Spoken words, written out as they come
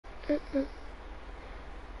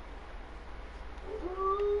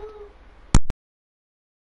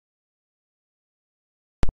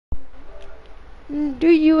Do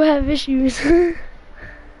you have issues?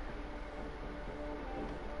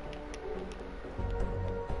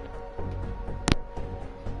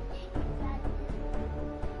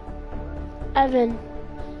 Evan.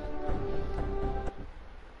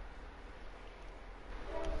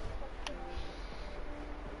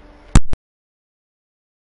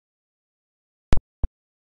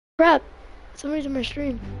 Crap. Somebody's in my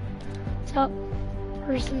stream. What's up,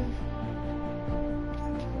 person?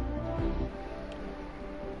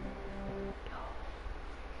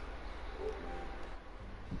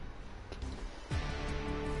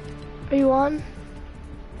 Are you on?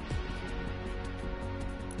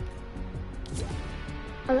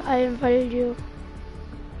 I invited you.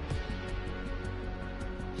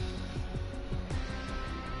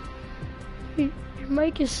 Your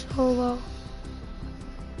mic is so low.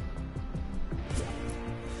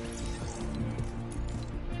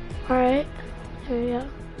 Alright, there we go.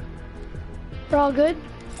 We're all good?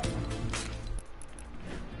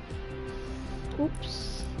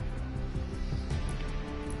 Oops.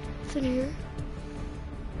 What's in here?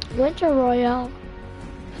 Winter Royale.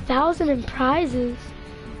 1,000 in prizes.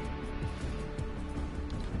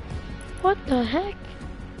 What the heck?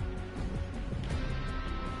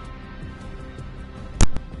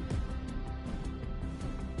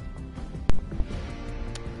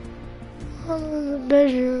 I'm in the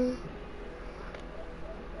bedroom.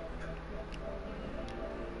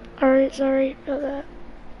 Alright, sorry about that.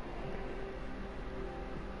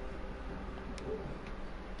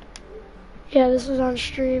 Yeah, this was on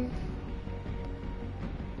stream.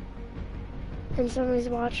 And somebody's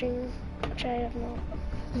watching, which I have no.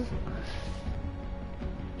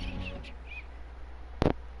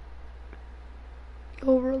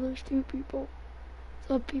 Yo, bro, there's 2 people.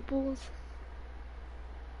 What's up, peoples?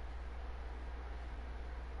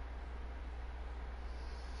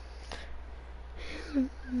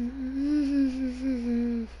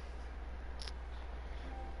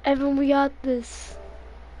 Evan, we got this.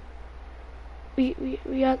 We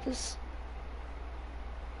got this.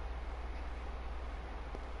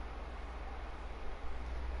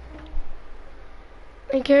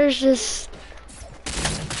 And Kara's just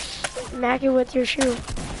smack it with your shoe.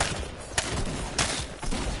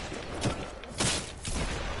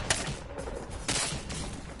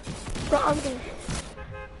 Bro, I'm gonna.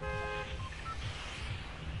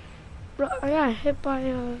 Bro, I got hit by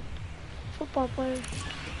a football player.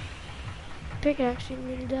 Pickaxing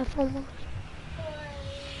me to death almost.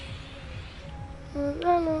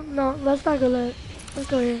 No, let's not go there. Let's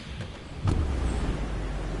go here.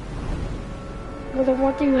 Well, then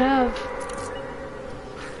what do you have?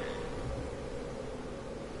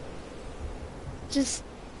 Just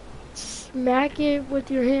smack it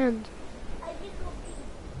with your hand.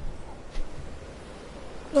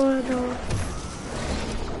 Oh no.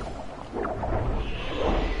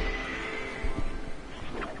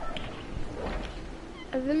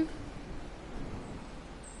 Evan?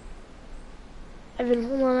 Evan,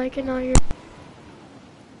 hold on, I cannot hear.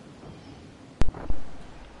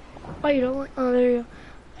 Oh, you don't like? Oh, there you go.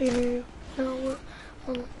 I can hear you. No, what?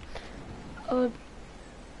 Hold on.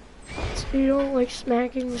 So you don't like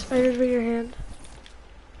smacking the spiders with your hand?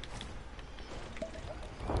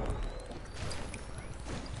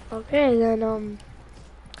 Okay, then, do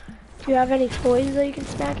you have any toys that you can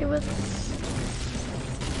smack it with?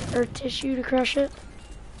 Or tissue to crush it?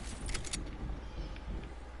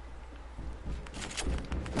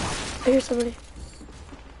 I hear somebody.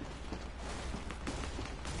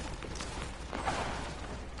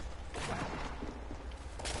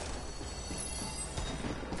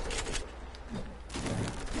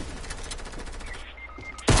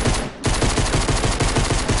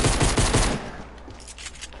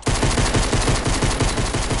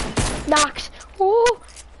 Knocked. Oh,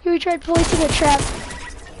 you tried placing a trap.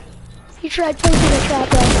 You tried placing a trap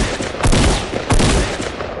though.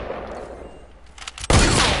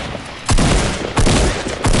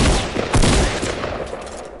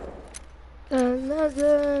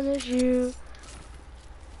 Another issue.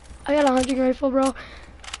 I got a hunting rifle, bro.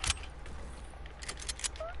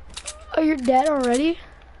 Oh, you're dead already?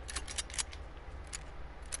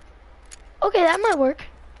 Okay, that might work.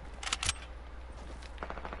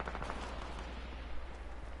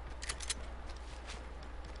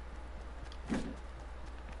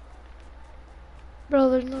 Bro,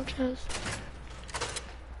 there's no chest.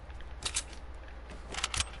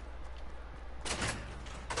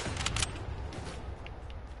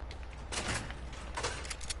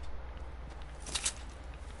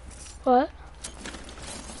 What?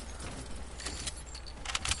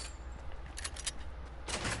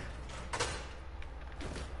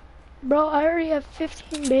 Bro, I already have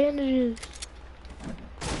 15 bandages.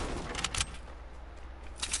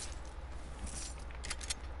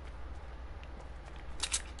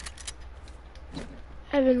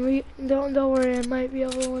 Evan, we don't worry, I might be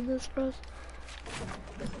able to win this for us.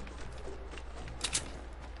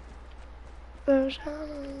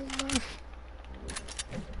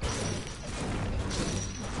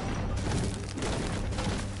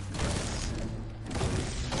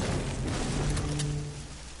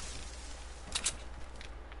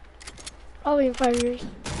 Probably in 5 years.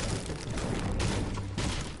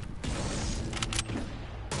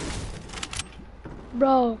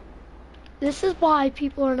 Bro, this is why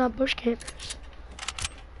people are not bush campers.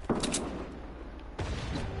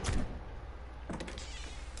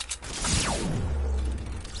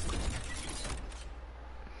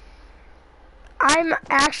 I'm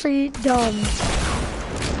actually dumb.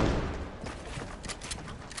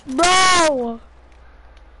 Bro!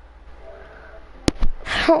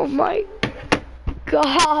 Oh my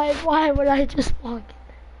God, why would I just walk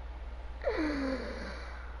in?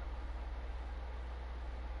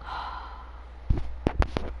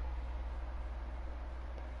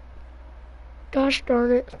 Gosh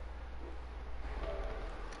darn it.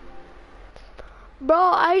 Bro,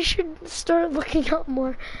 I should start looking up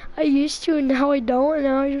more. I used to and now I don't, and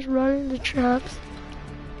now I just run into traps.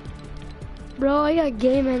 Bro, I got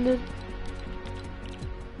game ended.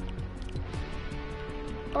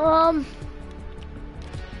 I'm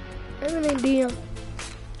an idea.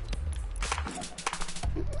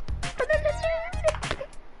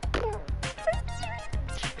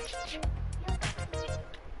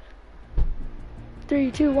 Three,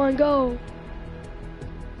 two, one, go.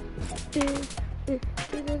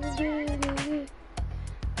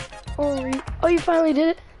 Oh, you finally did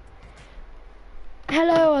it?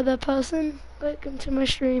 Hello, other person. Welcome to my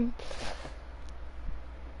stream.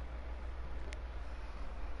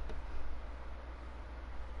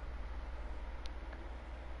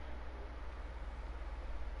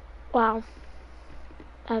 Wow.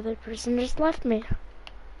 Other person just left me.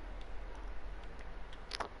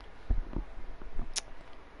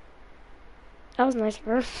 That was nice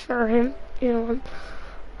for him, you know.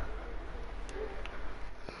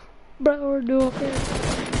 Bro, we're doing okay.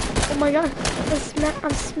 Oh my God,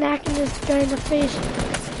 I'm smacking this guy in the face.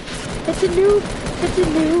 It's a noob. It's a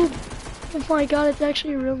noob. Oh my God, it's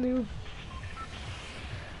actually a real noob.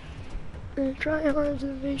 Try hard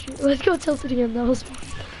to face you. Let's go tilt it again. That was fun.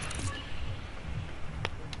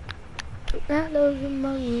 That was in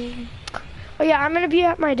my room. Oh yeah, I'm gonna be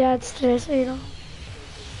at my dad's today, so you know.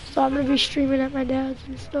 So I'm gonna be streaming at my dad's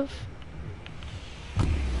and stuff.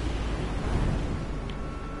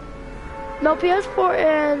 No, PS4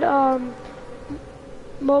 and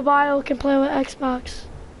mobile can play with Xbox.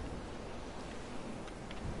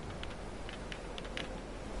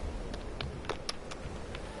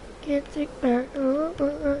 Can't take back.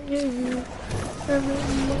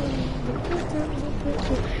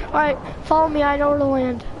 Alright, follow me, I know where to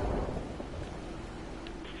land.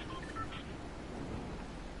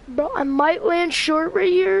 Bro, I might land short right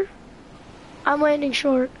here. I'm landing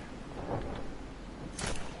short.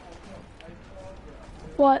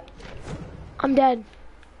 What? I'm dead.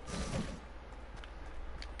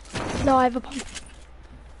 No, I have a pump.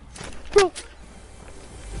 Bro!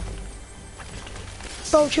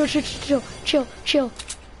 Bro, chill.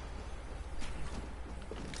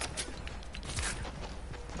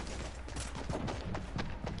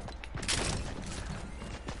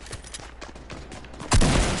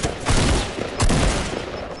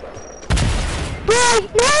 Bro,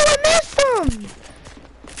 no, I missed him!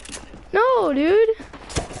 No, dude.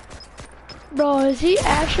 Bro, is he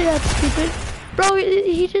actually that stupid? Bro,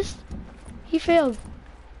 he failed.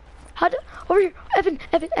 Over here, Evan,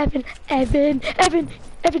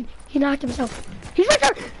 he knocked himself. He's right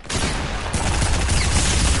there!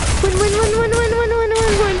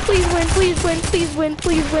 Win,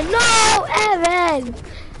 please win. No, Evan!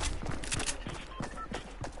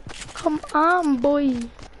 Come on, boy.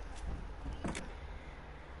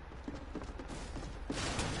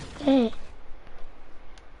 Dang.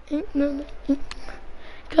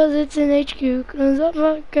 Cause it's an HQ, cause I'm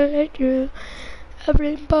not gonna HQ.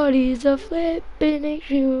 Everybody's a flippin'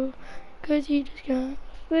 HQ, cause you just got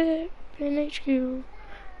flippin' HQ.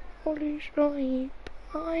 Holy stripe,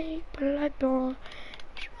 I like ball.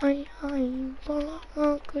 I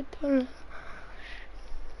good.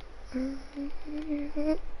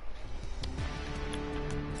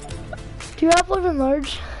 Do you have live in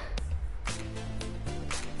large?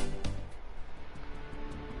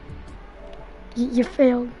 You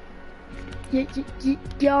failed. You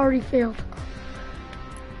already failed.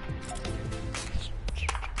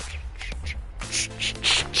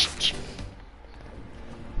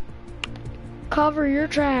 Cover your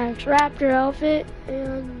tracks, wrap your outfit,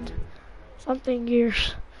 and something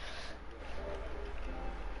gears.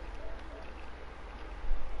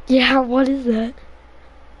 Yeah, what is that?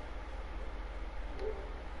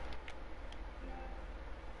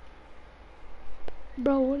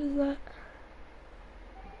 Bro, what is that?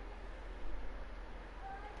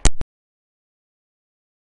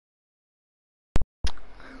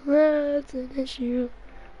 That's an issue.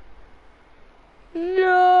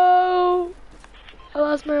 No! I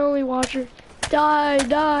lost my only watcher. Die,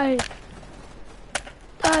 die.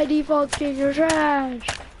 Die, default skin, you're trash.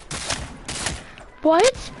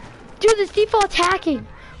 What? Dude, this default's hacking.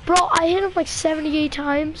 Bro, I hit him like 78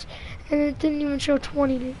 times, and it didn't even show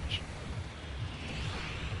 20 damage.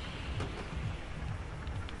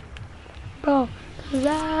 Bro,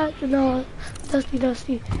 no, Dusty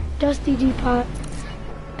Depot.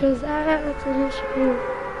 Cause that's an issue.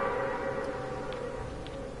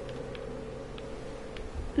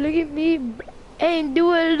 Look at me, ain't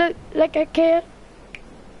do it look like I can.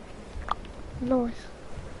 Nice.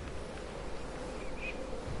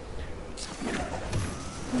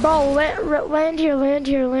 Bro, land here. Land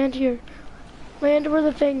where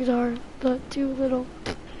the things are, the two little.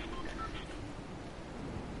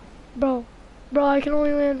 Bro, I can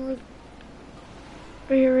only land with.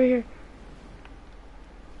 Right here.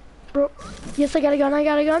 Bro, yes, I got a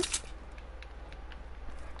gun.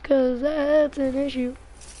 Cause that's an issue.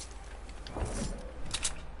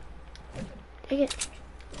 Dang it.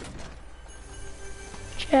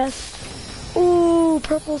 Chest. Ooh,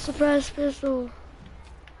 purple suppressed pistol.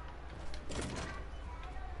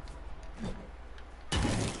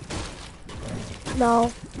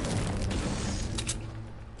 No.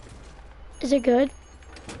 Is it good?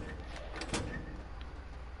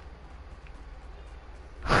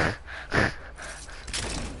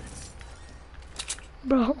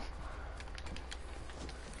 Bro.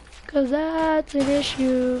 Cause that's an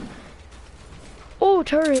issue. Oh,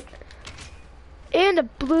 turret. And a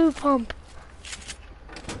blue pump.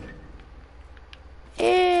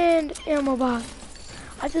 And ammo box.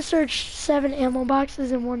 I just searched 7 ammo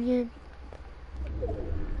boxes in one game.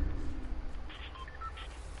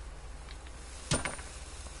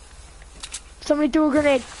 Somebody threw a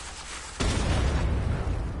grenade.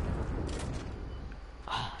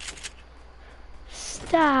 Oh.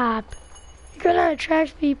 Stop. You're gonna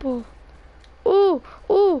attract people. Ooh.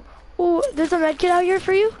 There's a med kit out here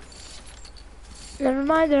for you? Never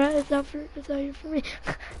mind, it's out here for me.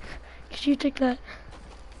 Could you take that?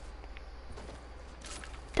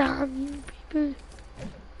 Damn you people.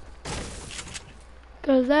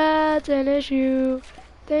 Cause that's an issue.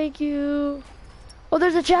 Thank you. Oh,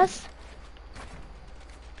 there's a chest.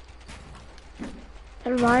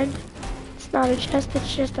 Never mind. It's not a chest,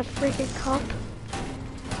 it's just a freaking cup.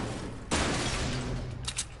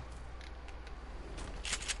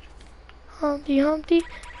 Humpty,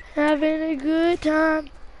 having a good time.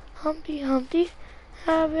 Humpty,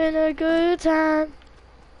 having a good time.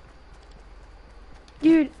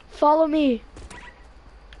 Dude, follow me.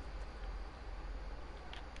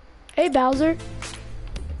 Hey, Bowser.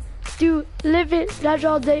 Dude, live it. That's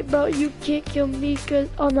all day, bro. You can't kill me cause,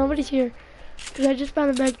 oh, nobody's here. Cause I just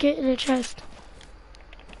found a med kit in a chest.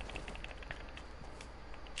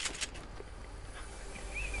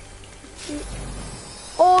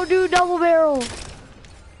 Oh, dude, double barrel.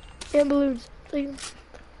 And balloons. Take them.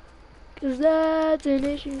 Cause that's an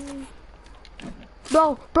issue.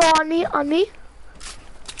 Bro, on me.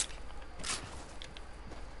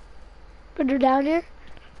 Put her down here.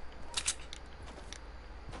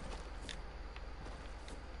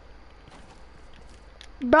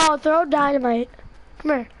 Bro, throw dynamite.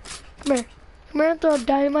 Come here and throw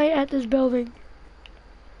dynamite at this building.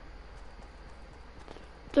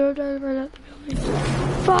 Throw dynamite at the building.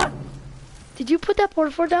 Fuck! Did you put that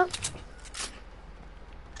porta fort down?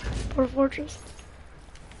 Porta fortress?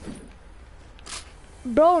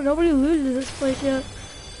 Bro, nobody looted this place yet.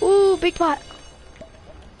 Ooh, big pot.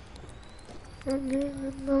 And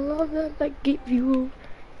the love that I gave you.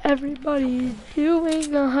 Everybody's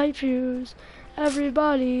doing the hype shoes.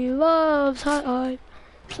 Everybody loves hot hype.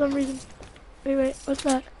 For some reason. Wait, what's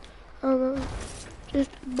that?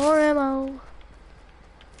 Just more ammo.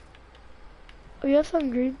 Oh, you have some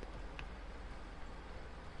green.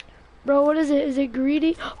 Bro, what is it? Is it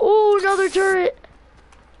greedy? Oh, another turret!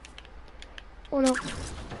 Oh no.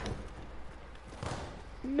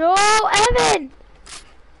 No, Evan!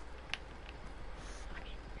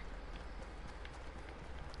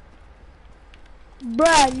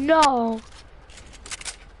 Bruh, no.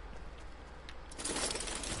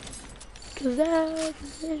 Cause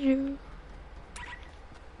that's an issue.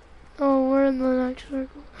 Oh, we're in the next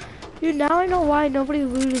circle. Dude, now I know why nobody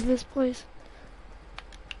looted this place.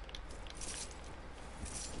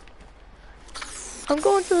 I'm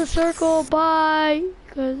going to the circle, bye.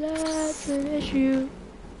 Cause that's an issue.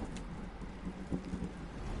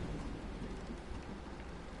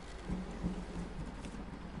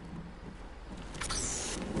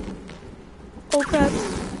 Oh crap.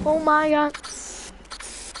 Oh my god.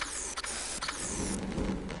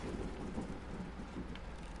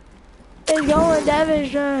 It's going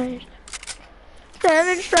demonstration.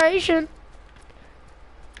 Demonstration.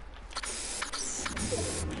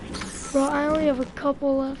 Bro, I only have a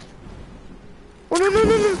couple left. Oh no no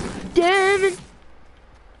no no! Damn it!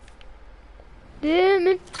 Damn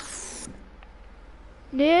it!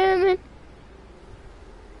 Damn it!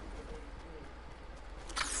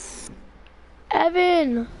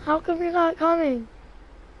 Evan, how come you're not coming?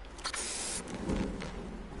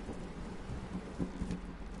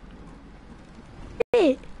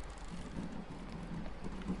 Hey.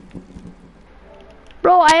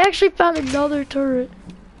 Bro, I actually found another turret.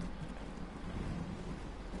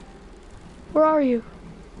 Where are you?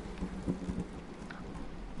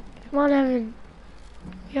 Come on, Evan.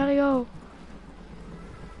 You gotta go.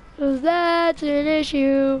 'Cause that's an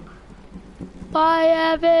issue. Bye,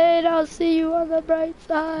 Evan. I'll see you on the bright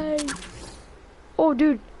side. Oh,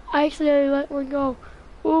 dude. I accidentally let one go.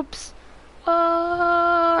 Oops.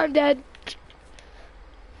 Oh, I'm dead.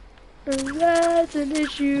 'Cause that's an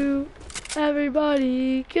issue.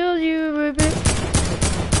 Everybody kills you with it.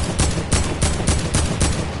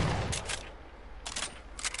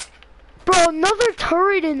 Bro, another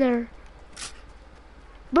turret in there.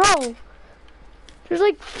 Bro, there's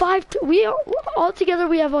like 5. We all together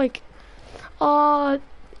we have like 4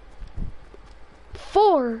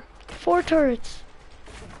 turrets.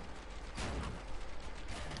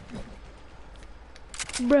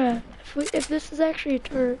 Bruh, if this is actually a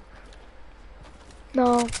turret.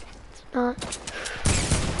 No, it's not.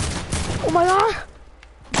 Oh my god.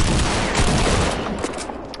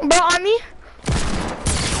 Bro, on me.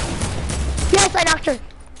 Yes, I knocked her.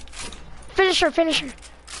 Finish her, finish her.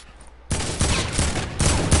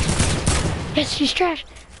 Yes, she's trash.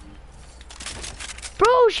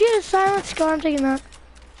 Bro, she had a silent scar. I'm taking that.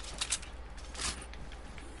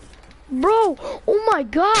 Bro, oh my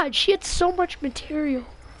god, she had so much material.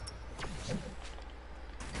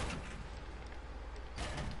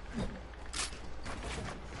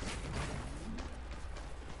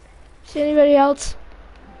 See anybody else?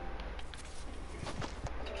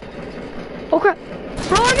 Oh crap!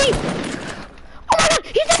 Bro, on me! Oh my god,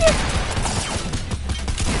 he's in here!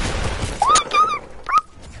 Oh my god!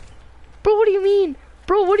 Bro, what do you mean?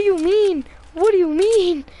 Bro, what do you mean? What do you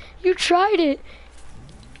mean? You tried it.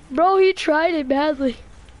 Bro, he tried it badly.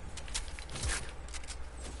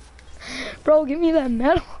 Bro, give me that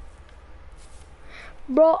medal.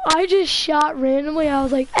 Bro, I just shot randomly. I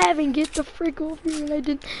was like, Evan, get the frick over here, and I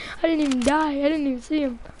didn't even die. I didn't even see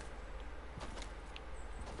him.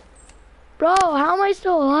 Bro, how am I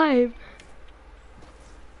still alive?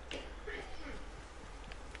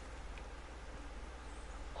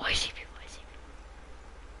 Oh, I see people, I see people.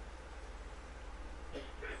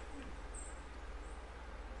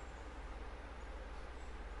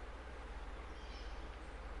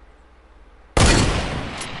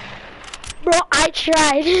 Bro, I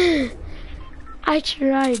tried. I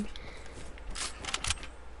tried.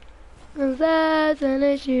 That's an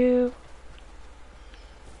issue.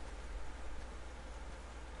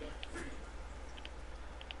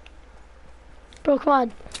 Bro, come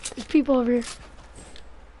on. There's people over here.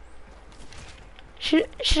 Should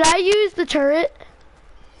I use the turret?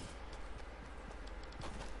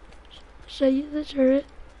 Should I use the turret?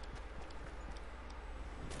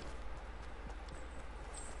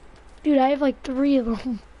 Dude, I have like 3 of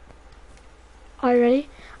them. Alright, ready?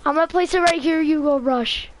 I'm gonna place it right here. You go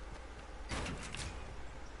rush.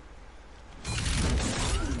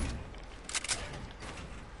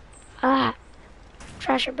 Ah.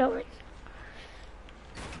 Trash your building.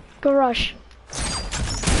 Go rush.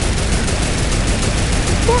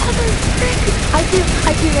 I do.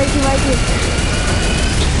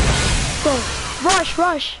 Go.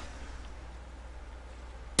 Rush.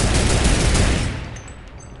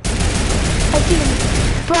 I see them.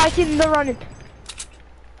 Bro, I see them. They're running.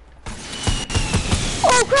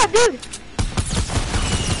 Oh crap, dude.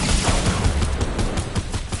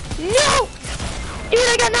 No! Dude,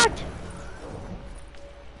 I got knocked.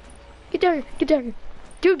 Get down here.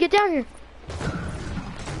 Dude, get down here.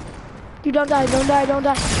 Dude, don't die, don't die, don't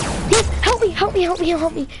die. Yes, help me, help me, help me,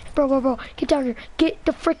 help me. Bro, get down here. Get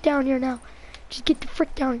the frick down here now. Just get the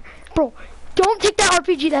frick down here. Bro, don't take that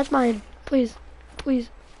RPG, that's mine. Please, please.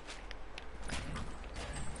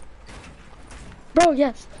 Bro,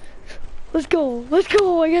 yes. Let's go,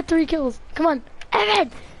 I got 3 kills. Come on,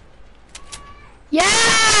 Evan.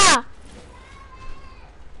 Yeah!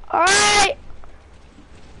 Alright.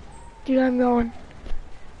 Dude, I'm going.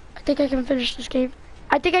 I think I can finish this game.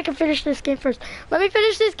 I think I can finish this game first. Let me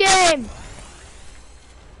finish this game!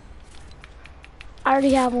 I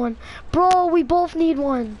already have one. Bro, we both need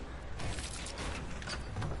one.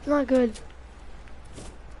 It's not good.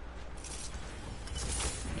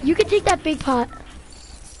 You can take that big pot.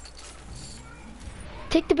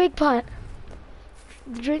 Take the big pot.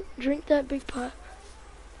 Drink that big pot.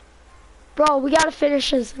 Bro, we gotta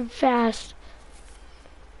finish this fast.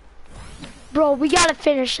 Bro, we gotta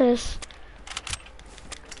finish this.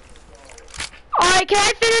 Alright, can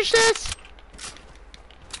I finish this?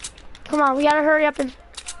 Come on, we gotta hurry up and...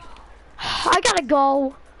 I gotta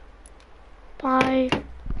go. Bye.